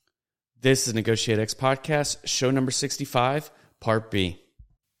This is Negotiate X Podcast, show number 65, Part B.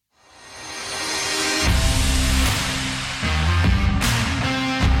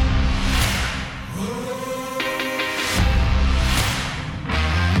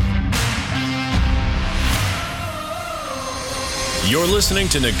 You're listening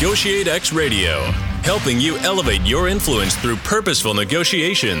to Negotiate X Radio, helping you elevate your influence through purposeful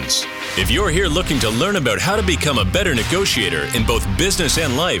negotiations. If you're here looking to learn about how to become a better negotiator in both business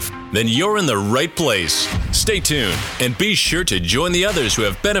and life, then you're in the right place. Stay tuned and be sure to join the others who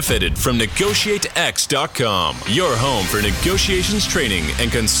have benefited from NegotiateX.com, your home for negotiations training and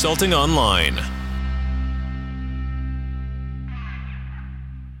consulting online.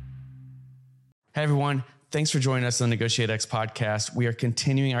 Hey everyone, thanks for joining us on the Negotiate X Podcast. We are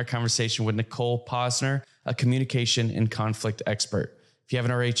continuing our conversation with Nicole Posner, a communication and conflict expert. If you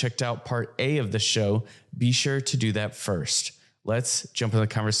haven't already checked out Part A of the show, be sure to do that first. Let's jump into the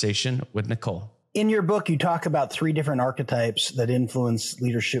conversation with Nicole. In your book, you talk about 3 different archetypes that influence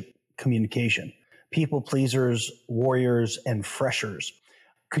leadership communication: people pleasers, warriors, and freshers.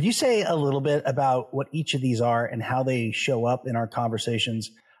 Could you say a little bit about what each of these are and how they show up in our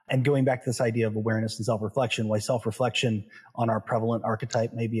conversations? And going back to this idea of awareness and self-reflection, why self-reflection on our prevalent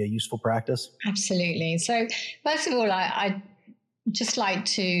archetype may be a useful practice? Absolutely. So first of all, I'd just like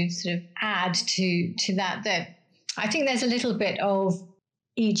to sort of add to that I think there's a little bit of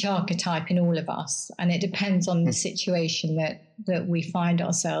each archetype in all of us, and it depends on the situation that we find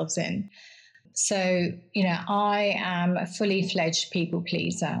ourselves in. So, I am a fully fledged people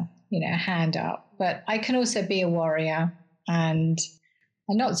pleaser, hand up, but I can also be a warrior and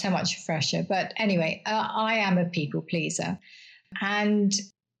not so much a fresher. But anyway, I am a people pleaser. And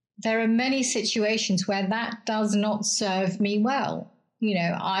there are many situations where that does not serve me well.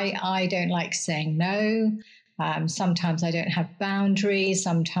 I don't like saying no. Sometimes I don't have boundaries.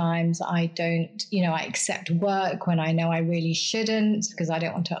 Sometimes I don't, I accept work when I know I really shouldn't because I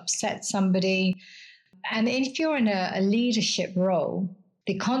don't want to upset somebody. And if you're in a leadership role,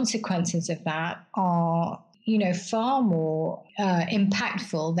 the consequences of that are, far more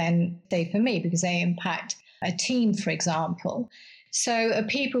impactful than, say, for me, because they impact a team, for example. So a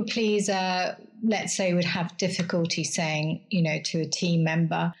people pleaser, let's say, would have difficulty saying, to a team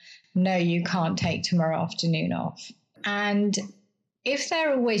member, no, you can't take tomorrow afternoon off. And if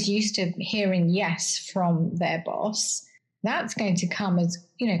they're always used to hearing yes from their boss, that's going to come as,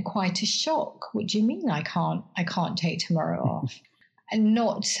 quite a shock. What do you mean I can't take tomorrow off? And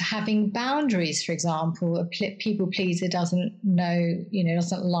not having boundaries, for example, a people pleaser doesn't know,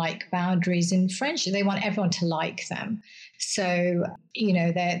 doesn't like boundaries in friendship. They want everyone to like them. So,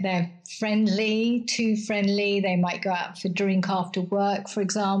 they're friendly, too friendly. They might go out for a drink after work, for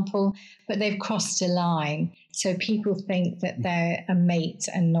example, but they've crossed a line. So people think that they're a mate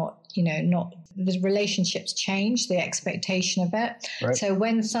and not the relationships change, the expectation of it. Right. So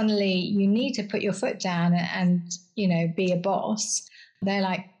when suddenly you need to put your foot down and be a boss, they're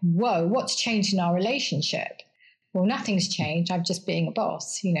like, whoa, what's changed in our relationship? Well, nothing's changed. I'm just being a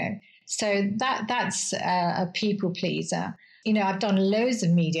boss, So that's a people pleaser. I've done loads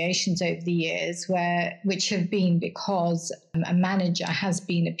of mediations over the years which have been because a manager has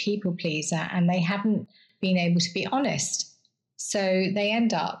been a people pleaser and they haven't been able to be honest. So they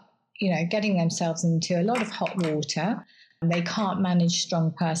end up, getting themselves into a lot of hot water. They can't manage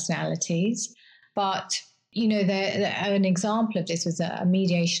strong personalities, but an example of this was a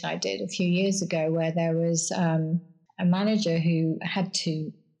mediation I did a few years ago where there was a manager who had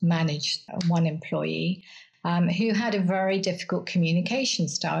to manage one employee who had a very difficult communication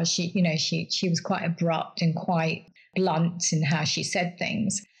style. She was quite abrupt and quite blunt in how she said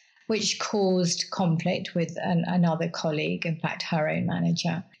things, which caused conflict with another colleague, in fact, her own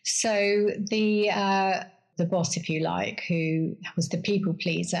manager. So the boss, if you like, who was the people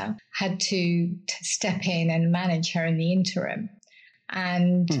pleaser, had to step in and manage her in the interim.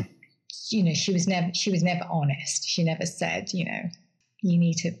 And, she was never honest. She never said, you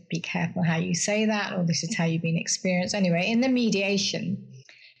need to be careful how you say that, or this is how you've been experienced. Anyway, in the mediation,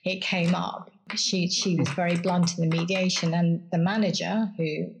 it came up. She was very blunt in the mediation, and the manager,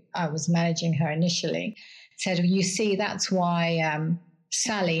 who I was managing her initially, said, well, you see, that's why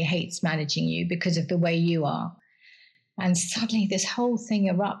Sally hates managing you, because of the way you are. And suddenly this whole thing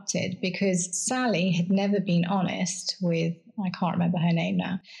erupted because Sally had never been honest with, I can't remember her name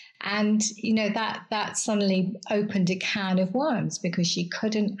now. And, that suddenly opened a can of worms because she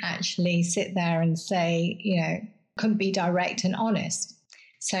couldn't actually sit there and say, couldn't be direct and honest.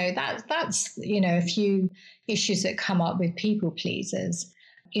 So that's a few issues that come up with people pleasers.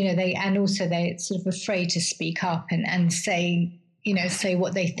 They're sort of afraid to speak up and say say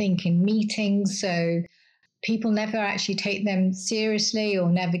what they think in meetings. So people never actually take them seriously or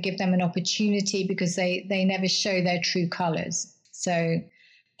never give them an opportunity because they never show their true colors. So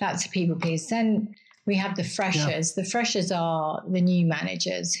that's a people piece. Then we have the freshers. Yeah. The freshers are the new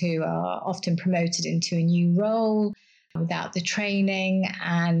managers who are often promoted into a new role without the training,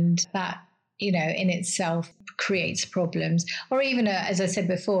 and that, in itself creates problems. Or even, as I said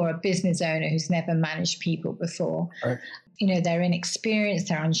before, a business owner who's never managed people before. Right. They're inexperienced,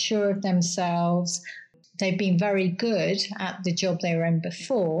 they're unsure of themselves. They've been very good at the job they were in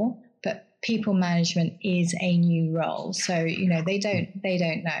before, but people management is a new role. So, they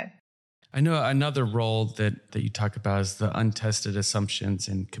don't know. I know another role that you talk about is the untested assumptions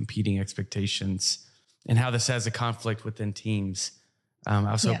and competing expectations, and how this has a conflict within teams. I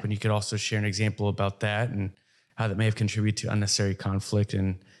was hoping you could also share an example about that and how that may have contributed to unnecessary conflict,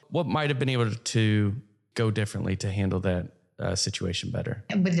 and what might have been able to go differently to handle that situation better.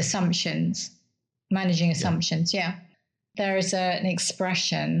 With assumptions, managing assumptions. Yeah. There is an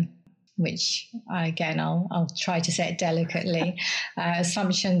expression, which again, I'll try to say it delicately.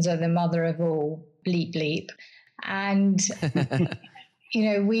 Assumptions are the mother of all, bleep, bleep. And,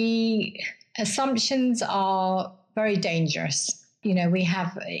 assumptions are very dangerous. We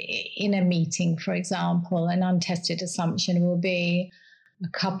have in a meeting, for example, an untested assumption will be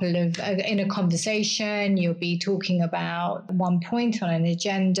in a conversation, you'll be talking about one point on an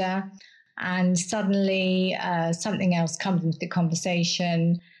agenda, and suddenly something else comes into the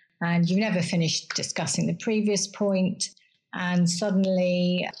conversation, and you've never finished discussing the previous point, and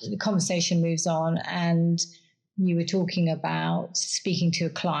suddenly the conversation moves on, and you were talking about speaking to a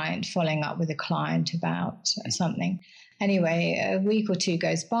client, following up with a client about something. Anyway, a week or two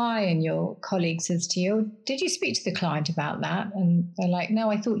goes by and your colleague says to you, did you speak to the client about that? And they're like, no,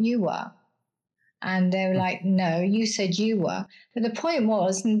 I thought you were. And they were like, no, you said you were. But the point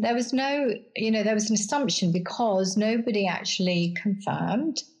was, there was there was an assumption because nobody actually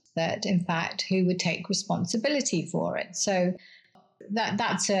confirmed that, in fact, who would take responsibility for it. So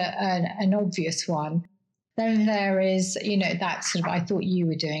that's an obvious one. Then there is, that sort of, I thought you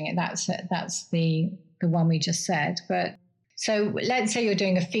were doing it. That's the one we just said. But so let's say you're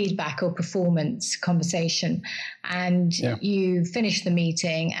doing a feedback or performance conversation, and you finish the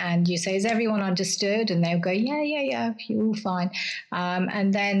meeting and you say, has everyone understood? And they'll go, yeah, you're all fine.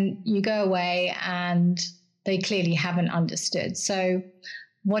 And then you go away and they clearly haven't understood. So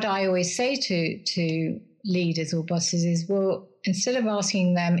what I always say to leaders or bosses is, well, instead of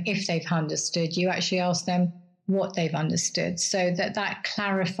asking them if they've understood, you actually ask them what they've understood, so that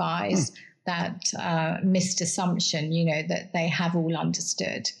clarifies that missed assumption, that they have all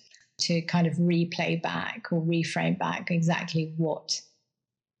understood, to kind of replay back or reframe back exactly what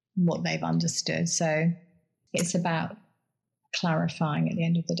they've understood. So it's about clarifying at the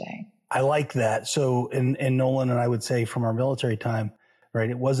end of the day. I like that. So in Nolan and I would say from our military time, right,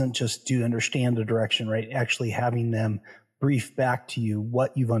 it wasn't just do you understand the direction, right? Actually having them brief back to you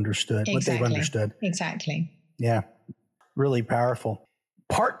what you've understood, what they've understood. Exactly. Yeah. Really powerful.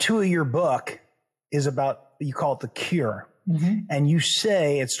 Part 2 of your book is about, you call it the cure. Mm-hmm. And you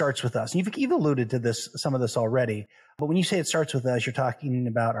say it starts with us. And you've alluded to some of this already. But when you say it starts with us, you're talking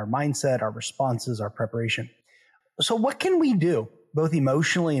about our mindset, our responses, our preparation. So what can we do, both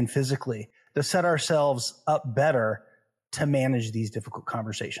emotionally and physically, to set ourselves up better to manage these difficult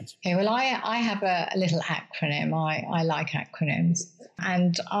conversations? Okay, well, I have a little acronym. I like acronyms,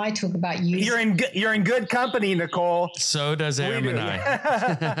 and I talk about using. You're in good company, Nicole. So does Aaron and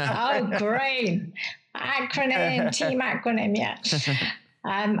I. Oh, great! Acronym, team acronym, yeah.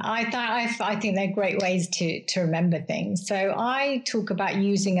 I think they're great ways to remember things. So I talk about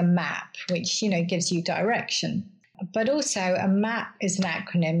using a map, which gives you direction. But also a map is an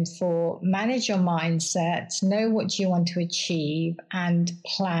acronym for manage your mindset, know what you want to achieve, and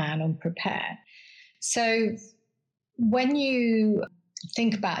plan and prepare. So when you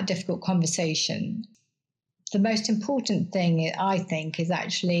think about a difficult conversation, the most important thing, I think, is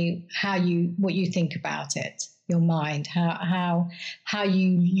actually what you think about it, your mind, how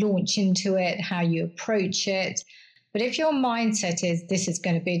you launch into it, how you approach it. But if your mindset is this is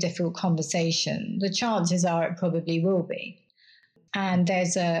going to be a difficult conversation, the chances are it probably will be. And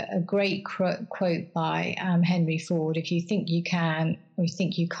there's a great quote by Henry Ford: if you think you can or you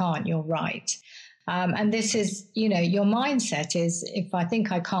think you can't, you're right. And this is, your mindset is, if I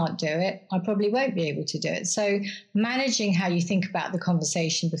think I can't do it, I probably won't be able to do it. So managing how you think about the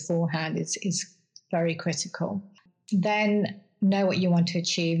conversation beforehand is very critical. Then know what you want to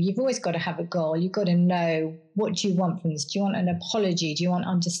achieve. You've always got to have a goal. You've got to know, what do you want from this? Do you want an apology? Do you want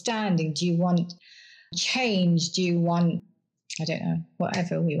understanding? Do you want change? Do you want I don't know,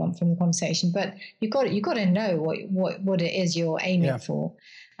 whatever we want from the conversation, but you've got to know what it is you're aiming for,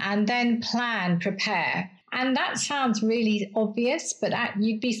 and then plan, prepare. And that sounds really obvious, but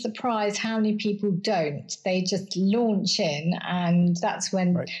you'd be surprised how many people don't. They just launch in, and that's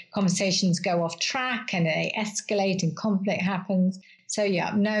when conversations go off track and they escalate and conflict happens. So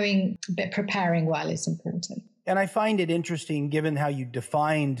knowing, but preparing well is important. And I find it interesting, given how you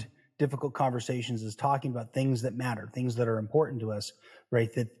defined difficult conversations as talking about things that matter, things that are important to us,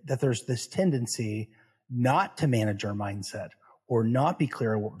 right? That there's this tendency not to manage our mindset or not be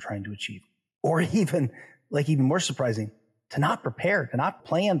clear on what we're trying to achieve, or even more surprising, to not prepare, to not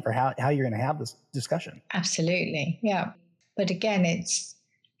plan for how you're going to have this discussion. Absolutely. Yeah. But again, it's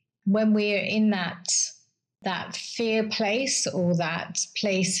when we're in that fear place or that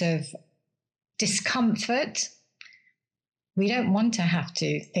place of discomfort, we don't want to have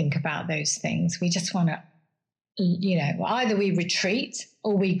to think about those things. We just want to, either we retreat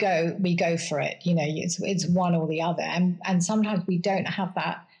or we go for it. It's one or the other. And sometimes we don't have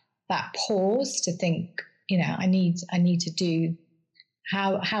that pause to think, I need to do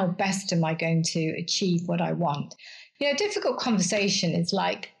how best am I going to achieve what I want? Difficult conversation is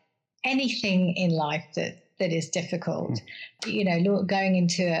like anything in life that is difficult. Going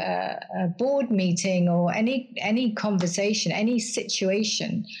into a board meeting or any conversation, any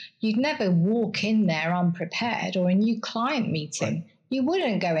situation, you'd never walk in there unprepared, or a new client meeting. You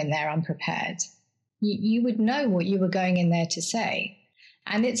wouldn't go in there unprepared. You would know what you were going in there to say.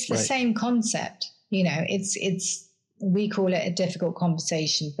 And it's the same concept. We call it a difficult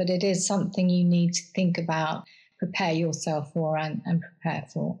conversation, but it is something you need to think about, prepare yourself for and prepare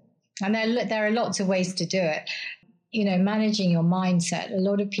for. And there are lots of ways to do it. Managing your mindset. A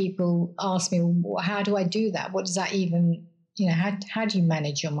lot of people ask me, well, how do I do that? What does that even, how do you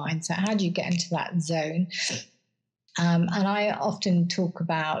manage your mindset? How do you get into that zone? And I often talk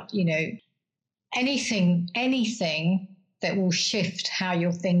about, anything that will shift how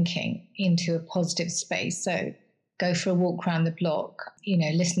you're thinking into a positive space. So go for a walk around the block,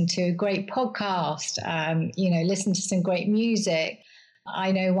 listen to a great podcast, listen to some great music.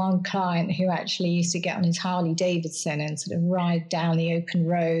 I know one client who actually used to get on his Harley Davidson and sort of ride down the open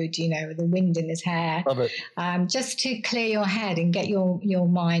road, with the wind in his hair. Love it. Just to clear your head and get your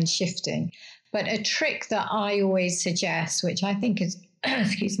mind shifting. But a trick that I always suggest, which I think is,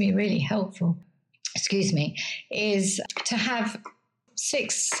 really helpful, is to have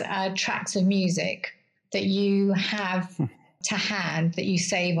 6 tracks of music that you have to hand, that you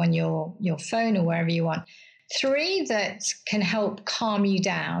save on your phone or wherever you want. 3 that can help calm you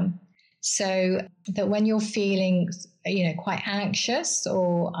down, so that when you're feeling, quite anxious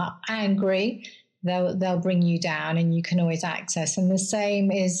or angry, they'll bring you down and you can always access. And the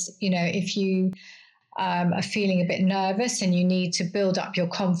same is, if you are feeling a bit nervous and you need to build up your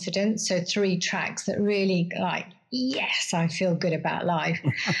confidence. So 3 tracks that really yes, I feel good about life.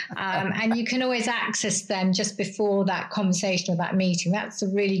 And you can always access them just before that conversation or that meeting. That's a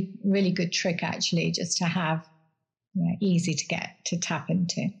really, really good trick, actually, just to have, easy to tap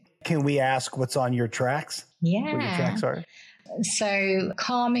into. Can we ask what's on your tracks? Yeah. What your tracks are? So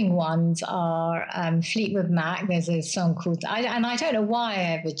calming ones are Fleetwood Mac. There's a song called, and I don't know why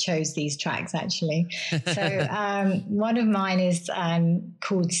I ever chose these tracks, actually. So one of mine is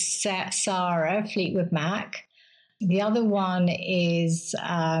called Sarah, Fleetwood Mac. The other one is,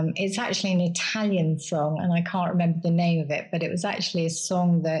 it's actually an Italian song, and I can't remember the name of it, but it was actually a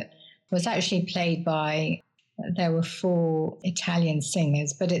song that was actually played by, there were 4 Italian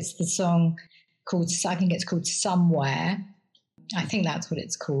singers, but it's the song called, I think it's called Somewhere. I think that's what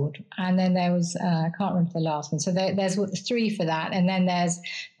it's called. And then there was, I can't remember the last one. So there's 3 for that. And then there's,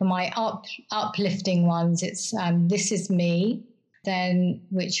 for my uplifting ones, it's This Is Me, then,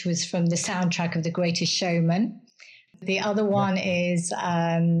 which was from the soundtrack of The Greatest Showman. The other one is,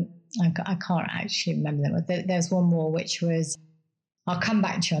 I can't actually remember them. There's one more, which was, I'll come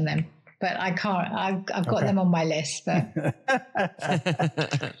back to you on them, but I can't, I've got them on my list. But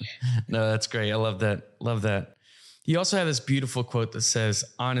No, that's great. I love that. Love that. You also have this beautiful quote that says,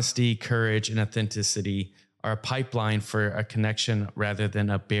 honesty, courage, and authenticity are a pipeline for a connection rather than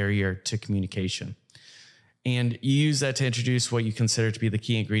a barrier to communication. And you use that to introduce what you consider to be the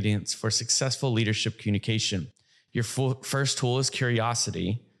key ingredients for successful leadership communication. Your first tool is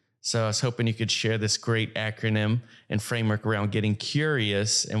curiosity. So I was hoping you could share this great acronym and framework around getting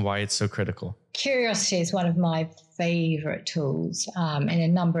curious and why it's so critical. Curiosity is one of my favorite tools in a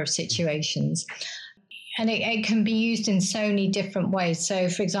number of situations. And it can be used in so many different ways. So,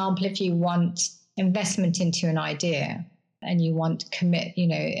 for example, if you want investment into an idea and you want to commit,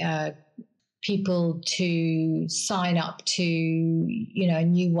 people to sign up to, a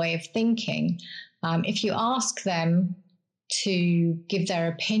new way of thinking. If you ask them to give their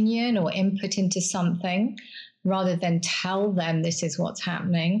opinion or input into something, rather than tell them this is what's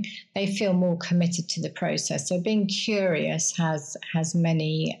happening, they feel more committed to the process. So being curious has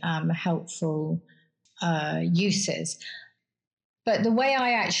many helpful uses. But the way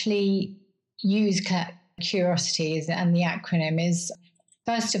I actually use curiosity and the acronym is,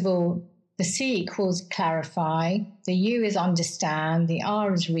 first of all, the C equals clarify, the U is understand, the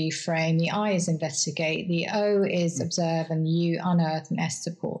R is reframe, the I is investigate, the O is observe, and the U unearth, and S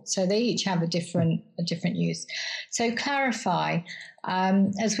support. So they each have a different use. So clarify,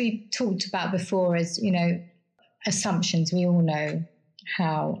 as we talked about before, is, assumptions. We all know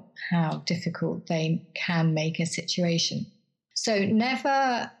how difficult they can make a situation. So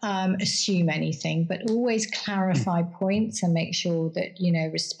never assume anything, but always clarify points and make sure that,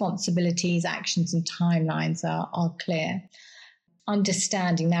 responsibilities, actions, and timelines are clear.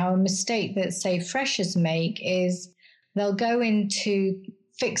 Understanding. Now, a mistake that, say, freshers make is they'll go into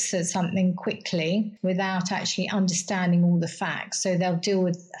fix something quickly without actually understanding all the facts. So they'll deal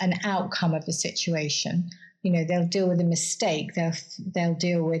with an outcome of the situation. They'll deal with a mistake, they'll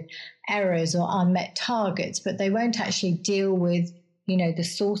deal with errors or unmet targets, but they won't actually deal with, the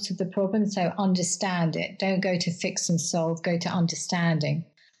source of the problem. So understand it. Don't go to fix and solve, go to understanding.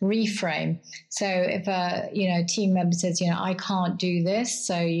 Reframe. So if a team member says, I can't do this,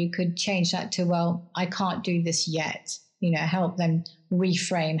 so you could change that to, well, I can't do this yet. Help them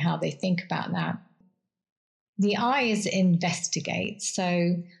reframe how they think about that. The I is investigate.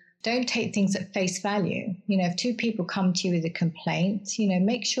 So don't take things at face value. If two people come to you with a complaint,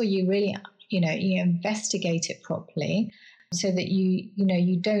 make sure you really, you investigate it properly so that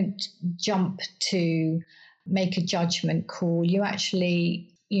you don't jump to make a judgment call. You actually,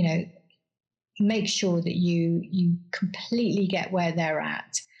 make sure that you completely get where they're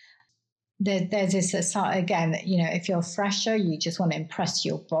at. There's this, again, if you're a fresher, you just want to impress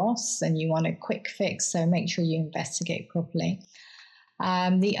your boss and you want a quick fix. So make sure you investigate properly.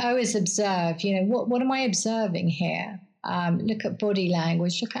 The O is observe. What am I observing here? Look at body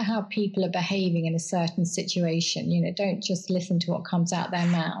language. Look at how people are behaving in a certain situation. Don't just listen to what comes out their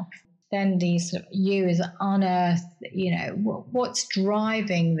mouth. Then the U is unearth. What's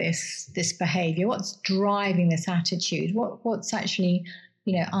driving this behavior? What's driving this attitude? What's actually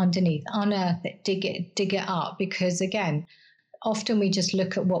underneath? Unearth it. Dig it up. Because again, often we just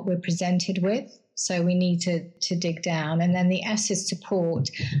look at what we're presented with. So we need to dig down. And then the S is support.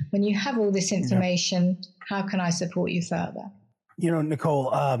 When you have all this information, how can I support you further?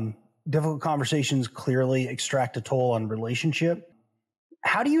 Nicole, difficult conversations clearly extract a toll on relationship.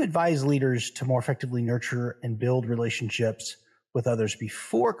 How do you advise leaders to more effectively nurture and build relationships with others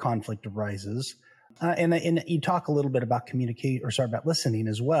before conflict arises? And you talk a little bit about about listening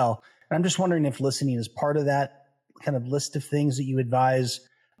as well. And I'm just wondering if listening is part of that kind of list of things that you advise.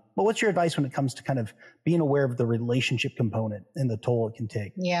 But what's your advice when it comes to kind of being aware of the relationship component and the toll it can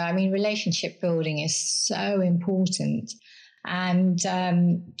take? Yeah, relationship building is so important. And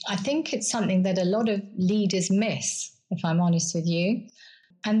I think it's something that a lot of leaders miss, if I'm honest with you.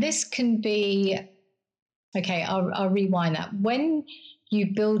 And this can be, okay, I'll rewind that. When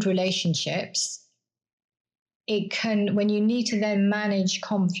you build relationships, when you need to then manage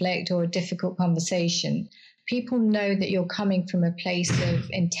conflict or a difficult conversation, people know that you're coming from a place of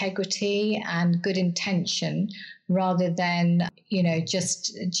integrity and good intention rather than,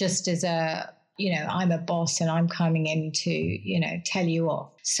 just as I'm a boss and I'm coming in to, tell you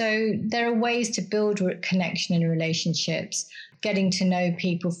off. So there are ways to build connection in relationships, getting to know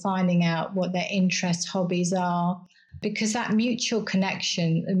people, finding out what their interests, hobbies are, because that mutual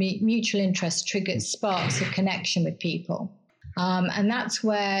connection, mutual interest triggers sparks of connection with people. And that's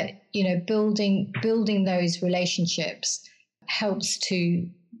where, building those relationships helps to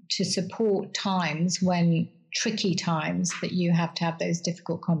support tricky times that you have to have those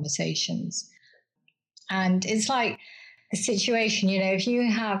difficult conversations. And it's like a situation, if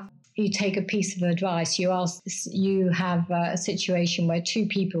you take a piece of advice, you have a situation where two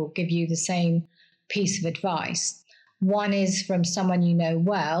people give you the same piece of advice. One is from someone you know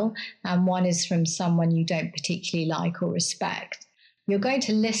well, and one is from someone you don't particularly like or respect. You're going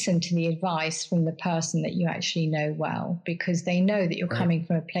to listen to the advice from the person that you actually know well, because they know that you're coming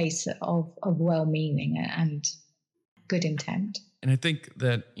from a place of well-meaning and good intent. And I think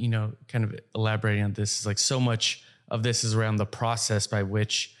that, kind of elaborating on this is like so much of this is around the process by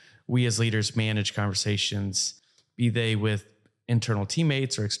which we as leaders manage conversations, be they with internal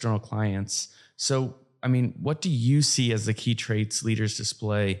teammates or external clients. So, what do you see as the key traits leaders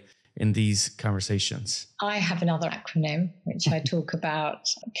display in these conversations? I have another acronym, which I talk about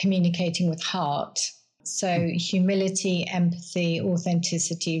communicating with heart. So humility, empathy,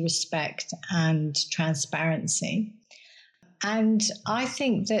 authenticity, respect, and transparency. And I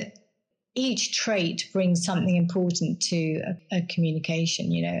think that each trait brings something important to a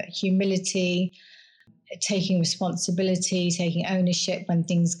communication, humility, taking responsibility, taking ownership when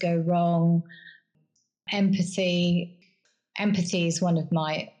things go wrong. Empathy is one of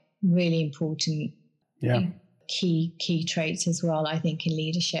my really important key traits as well, I think, in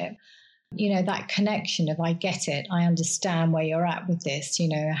leadership. That connection of I get it, I understand where you're at with this,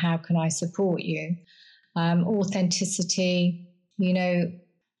 how can I support you? Authenticity,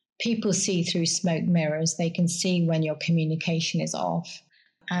 people see through smoke mirrors. They can see when your communication is off.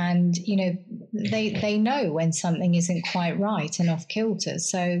 And, they know when something isn't quite right and off kilter.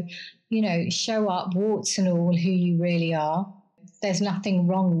 So, show up, warts and all, who you really are. There's nothing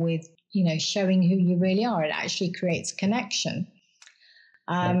wrong with, showing who you really are. It actually creates connection.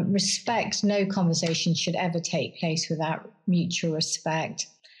 Respect, no conversation should ever take place without mutual respect.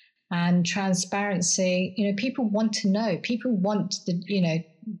 And transparency, people want to know. People want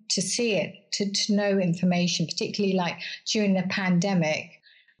to see it, to know information, particularly like during the pandemic.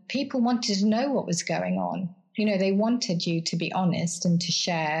 People wanted to know what was going on. They wanted you to be honest and to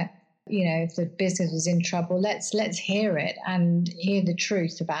share, if the business was in trouble, let's hear it and hear the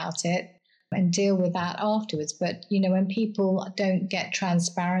truth about it and deal with that afterwards. But, when people don't get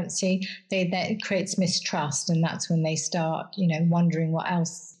transparency, that creates mistrust. And that's when they start, wondering what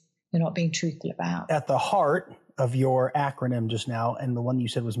else they're not being truthful about. At the heart of your acronym just now, and the one you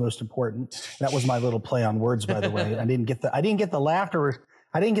said was most important, that was my little play on words, by the way. I didn't get the laughter.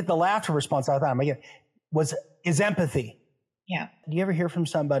 I didn't get the laughter response I thought is empathy. Yeah. Do you ever hear from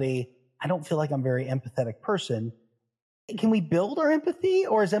somebody, I don't feel like I'm a very empathetic person? Can we build our empathy,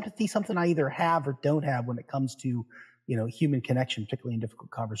 or is empathy something I either have or don't have when it comes to, human connection, particularly in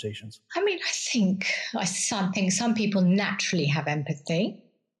difficult conversations? I think some people naturally have empathy.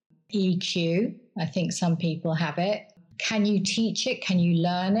 EQ, I think some people have it. Can you teach it? Can you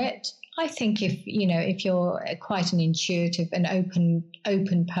learn it? I think if you're quite an intuitive and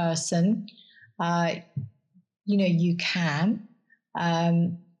open person, you can.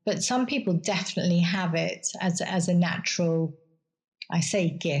 But some people definitely have it as a natural, I say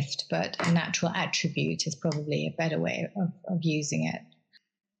gift, but a natural attribute is probably a better way of using it.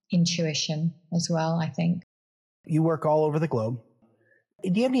 Intuition as well, I think. You work all over the globe.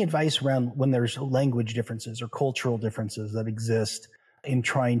 Do you have any advice around when there's language differences or cultural differences that exist in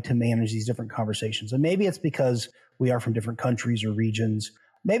trying to manage these different conversations? And maybe it's because we are from different countries or regions.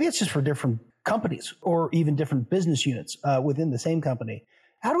 Maybe it's just for different companies or even different business units within the same company.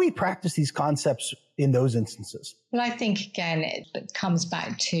 How do we practice these concepts in those instances? Well, I think, again, it comes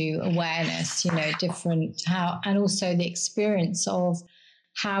back to awareness, and also the experience of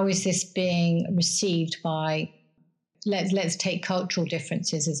how is this being received by, let's take cultural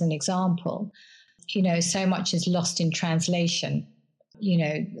differences as an example. So much is lost in translation.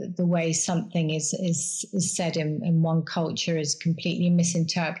 The way something is said in one culture is completely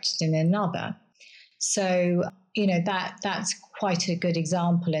misinterpreted in another. So, that's quite a good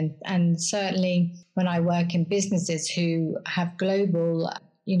example. And certainly when I work in businesses who have global,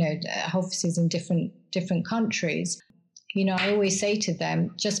 offices in different countries, I always say to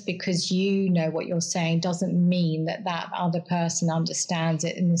them, just because you know what you're saying doesn't mean that other person understands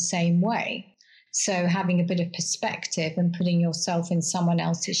it in the same way. So having a bit of perspective and putting yourself in someone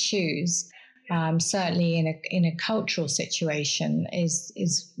else's shoes, certainly in a cultural situation,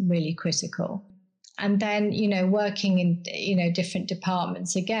 is really critical. And then, working in, different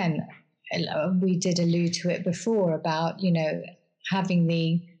departments, again, we did allude to it before about, having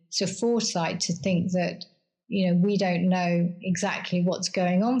the sort of foresight to think that, we don't know exactly what's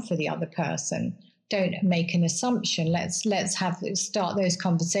going on for the other person. Don't make an assumption. Let's start those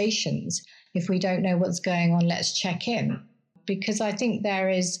conversations. If we don't know what's going on, let's check in. Because I think there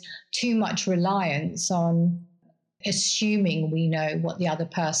is too much reliance on assuming we know what the other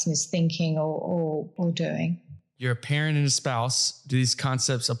person is thinking or doing. You're a parent and a spouse. Do these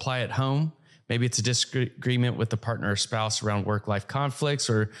concepts apply at home? Maybe it's a disagreement with the partner or spouse around work-life conflicts,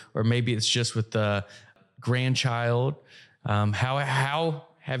 or maybe it's just with the grandchild. How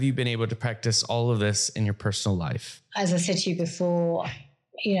have you been able to practice all of this in your personal life? As I said to you before,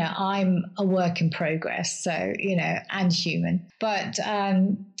 I'm a work in progress, so, and human. But,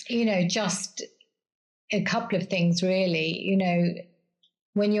 just a couple of things really,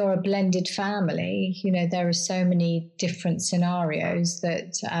 when you're a blended family, there are so many different scenarios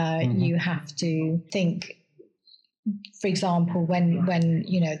that you have to think for example, when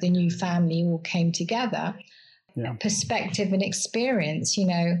the new family all came together, perspective and experience,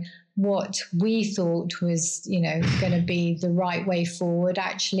 what we thought was, going to be the right way forward.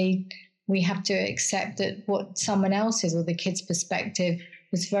 Actually, we have to accept that what someone else's or the kids' perspective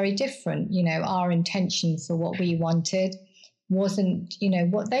was very different. Our intention for what we wanted wasn't,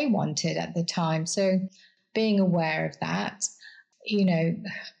 what they wanted at the time. So being aware of that,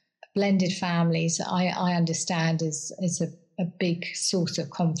 blended families, I understand is a big source of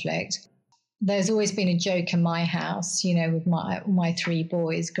conflict. There's always been a joke in my house, with my three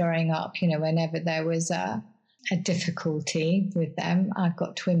boys growing up, whenever there was a difficulty with them. I've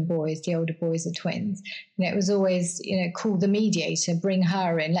got twin boys, the older boys are twins. It was always, call the mediator, bring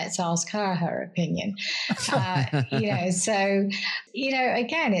her in, let's ask her opinion. So,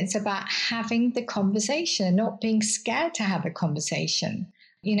 again, it's about having the conversation and not being scared to have a conversation.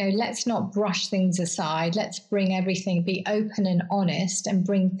 Let's not brush things aside. Let's bring everything, be open and honest and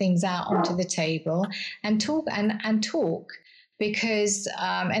bring things out onto the table and talk and talk. Because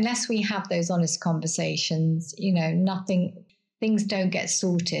unless we have those honest conversations, things don't get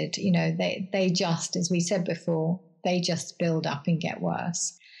sorted. They just, as we said before, they just build up and get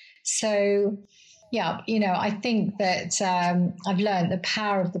worse. So, I think that I've learned the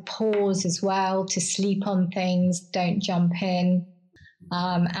power of the pause as well, to sleep on things, don't jump in.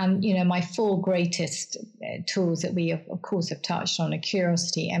 And my four greatest tools that we, of course, have touched on are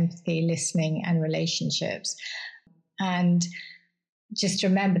curiosity, empathy, listening, and relationships. And just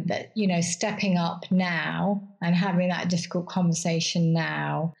remember that, stepping up now and having that difficult conversation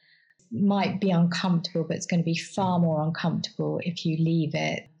now might be uncomfortable, but it's going to be far more uncomfortable if you leave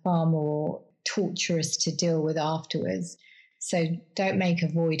it, far more torturous to deal with afterwards. So don't make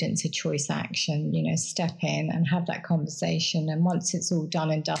avoidance a choice action, step in and have that conversation. And once it's all done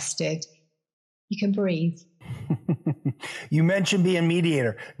and dusted, you can breathe. You mentioned being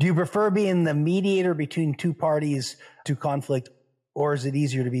mediator. Do you prefer being the mediator between two parties to conflict, or is it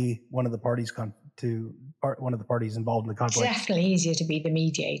easier to be one of the parties involved in the conflict? Definitely easier to be the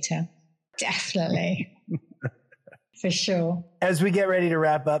mediator. Definitely. For sure. As we get ready to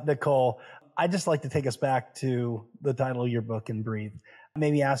wrap up, Nicole, I'd just like to take us back to the title of your book, And Breathe.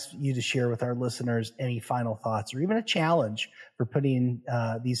 Maybe ask you to share with our listeners any final thoughts or even a challenge for putting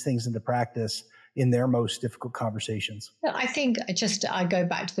these things into practice in their most difficult conversations. Well, I think I go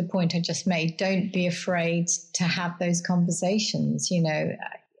back to the point I just made. Don't be afraid to have those conversations.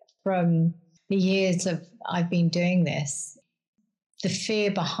 From the years of I've been doing this, the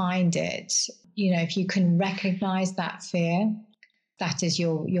fear behind it, if you can recognize that fear, that is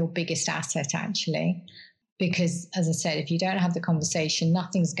your biggest asset, actually. Because, as I said, if you don't have the conversation,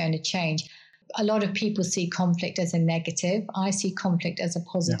 nothing's going to change. A lot of people see conflict as a negative. I see conflict as a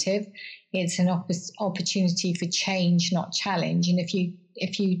positive. Yeah. It's an opportunity for change, not challenge. And if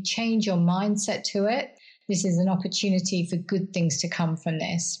you change your mindset to it, this is an opportunity for good things to come from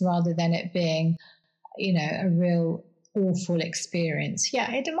this, rather than it being, a real awful experience.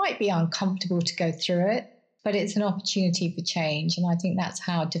 Yeah, it might be uncomfortable to go through it, but it's an opportunity for change. And I think that's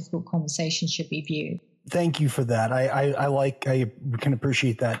how difficult conversations should be viewed. Thank you for that. I can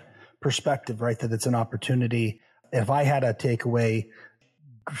appreciate that perspective, right? That it's an opportunity. If I had to take away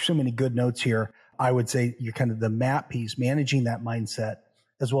so many good notes here, I would say you're kind of the map piece, managing that mindset,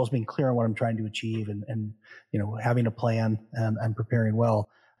 as well as being clear on what I'm trying to achieve and having a plan and preparing well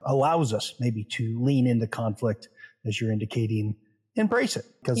allows us maybe to lean into conflict, as you're indicating, embrace it,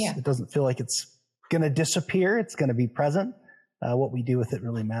 because it doesn't feel like it's going to disappear. It's going to be present. What we do with it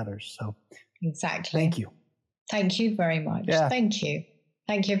really matters. So exactly. Thank you. Thank you very much. Yeah. Thank you.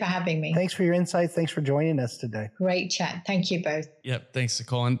 Thank you for having me. Thanks for your insights. Thanks for joining us today. Great chat. Thank you both. Yep. Thanks,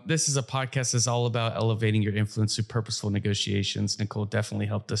 Nicole. And this is a podcast that's all about elevating your influence through purposeful negotiations. Nicole definitely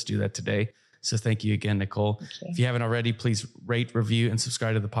helped us do that today. So thank you again, Nicole. If you haven't already, please rate, review, and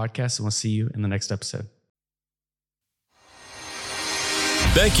subscribe to the podcast. And we'll see you in the next episode.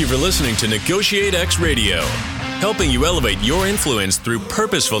 Thank you for listening to Negotiate X Radio, helping you elevate your influence through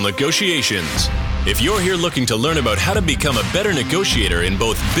purposeful negotiations. If you're here looking to learn about how to become a better negotiator in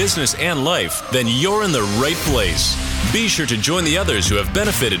both business and life, then you're in the right place. Be sure to join the others who have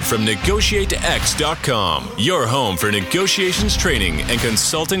benefited from NegotiateX.com, your home for negotiations training and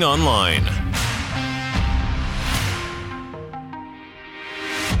consulting online.